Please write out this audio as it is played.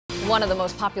One of the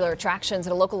most popular attractions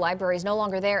at a local library is no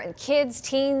longer there, and kids,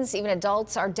 teens, even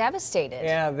adults are devastated.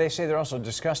 Yeah, they say they're also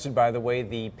disgusted by the way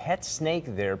the pet snake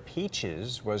there,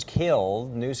 Peaches, was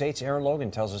killed. News 8's Aaron Logan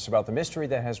tells us about the mystery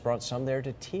that has brought some there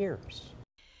to tears.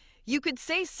 You could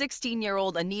say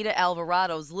 16-year-old Anita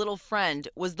Alvarado's little friend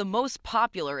was the most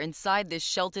popular inside this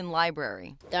Shelton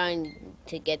library. Starting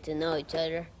to get to know each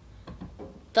other.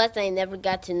 Plus, I never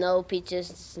got to know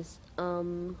Peaches'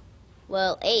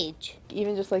 age.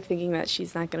 Even just like thinking that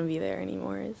she's not going to be there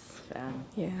anymore is sad.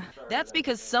 Yeah. That's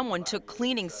because someone took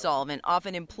cleaning solvent off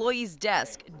an employee's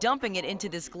desk, dumping it into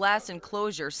this glass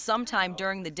enclosure sometime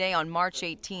during the day on March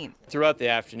 18th. Throughout the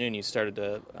afternoon, you started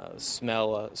to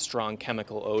smell a strong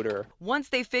chemical odor. Once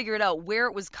they figured out where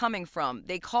it was coming from,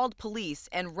 they called police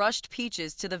and rushed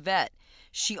Peaches to the vet.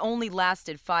 She only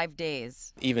lasted 5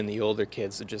 days. Even the older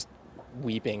kids are just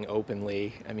weeping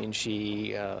openly. I mean,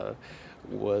 she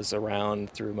was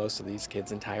around through most of these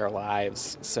kids' entire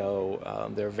lives, so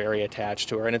they're very attached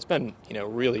to her, and it's been,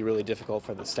 really, really difficult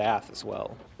for the staff as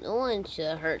well. No one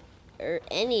should hurt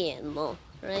any animal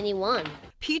or anyone.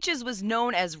 Peaches was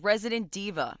known as Resident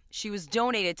Diva. She was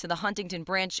donated to the Huntington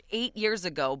branch 8 years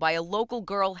ago by a local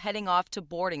girl heading off to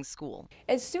boarding school.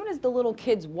 As soon as the little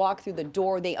kids walk through the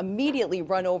door, they immediately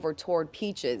run over toward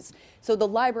Peaches. So the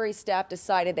library staff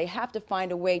decided they have to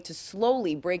find a way to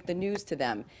slowly break the news to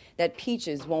them that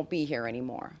Peaches won't be here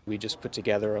anymore. We just put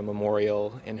together a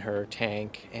memorial in her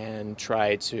tank and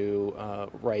tried to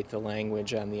write the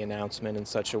language on the announcement in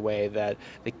such a way that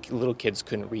the little kids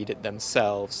couldn't read it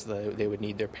themselves. They would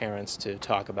need their parents to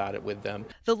talk about it with them.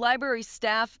 The library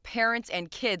staff, parents,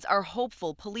 and kids are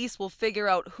hopeful police will figure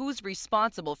out who's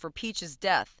responsible for Peach's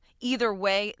death. Either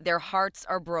way, their hearts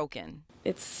are broken.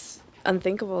 It's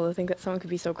unthinkable to think that someone could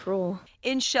be so cruel.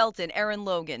 In Shelton, Aaron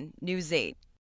Logan, News 8.